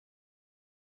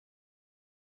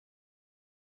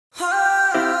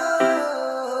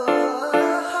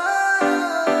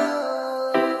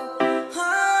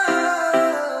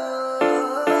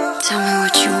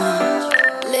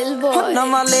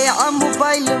नवा लिया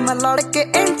मोबाइल मैं लड़के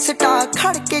इंस्टा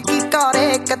खड़के की कारे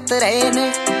कतरे ने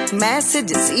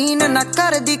मैसेज सीन न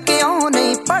कर दी क्यों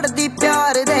नहीं पढ़दी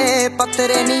प्यार दे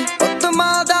पतरे नी उत्तमा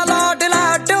दा लाडला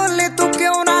डोले तू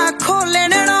क्यों ना खोले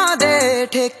ना दे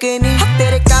ठेके नी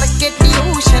तेरे करके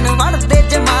ट्यूशन वढ़दे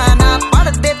जमाना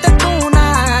पढ़दे ते तू ना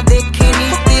देखे नी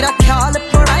तेरा ख्याल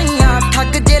पढ़ाइयां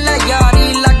ठग जे ला यारी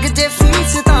लग जे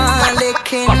फीस तां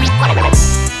लेखे नी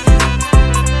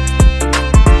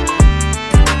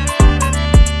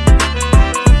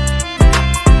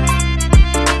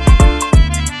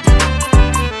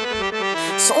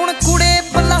सोन कुड़े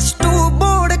प्लस टू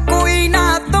बोर्ड कोई ना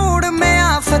तोड़ मैं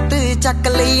आफत चक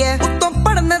लीए उतों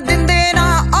पढ़न दिंदे ना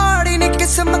आड़ी ने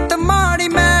किस्मत माड़ी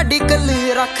मेडिकल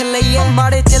रख लीए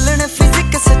माड़े चलन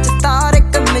फिजिक्स च तार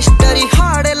केमिस्ट्री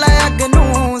हाड़ लाया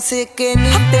गनू सेके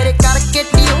नी तेरे करके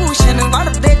ट्यूशन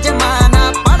वढ़दे जमाना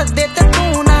पढ़दे ते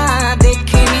तू ना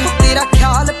देखे नी तेरा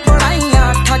ख्याल पढ़ाइयां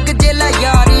ठग जे ला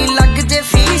यारी लग जे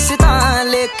फीस तां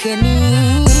लेखे नी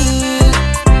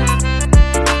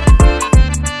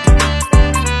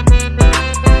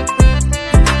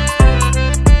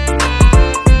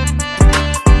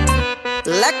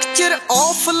लेक्चर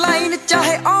ऑफलाइन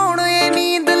चाहे आउण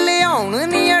नींद लियाउण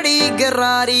नी अड़ी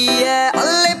गरारी है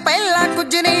अल्ले पहला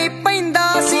कुछ नहीं पैंदा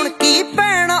सुन की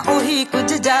पैना ओही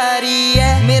कुछ जारी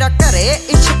है मेरा घरे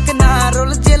इश्क ना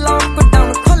रुल जे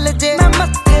लॉकडाउन खुल जे मैं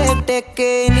मत्थे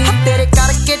टेके नी तेरे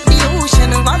करके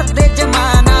ट्यूशन वढ़दे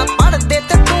जमाना पढ़दे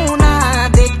ते तू ना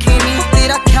देखे नी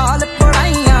तेरा ख्याल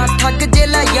पढ़ाइयां ठग जे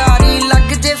ला यारी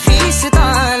लग जे फीस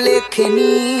तां लेखे नी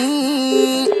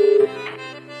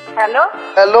हेलो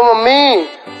हेलो मम्मी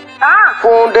हाँ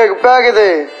फोन डिग पिया किते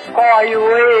आई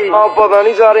ओए आ पता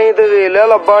नहीं सारे ते वेख लिया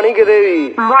लब्भा नहीं किते भी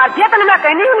माजिया तने मैं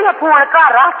कहनी हुंदी फोन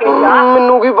घर रख के जा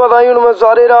ਮੈਨੂੰ ਕੀ ਪਤਾ ਹੀ ਹੁਣ ਮੈਂ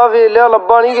ਸਾਰੇ ਰਾਹ ਵੇਖ ਲਿਆ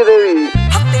ਲੱਭਾ ਨਹੀਂ ਕਿਤੇ ਵੀ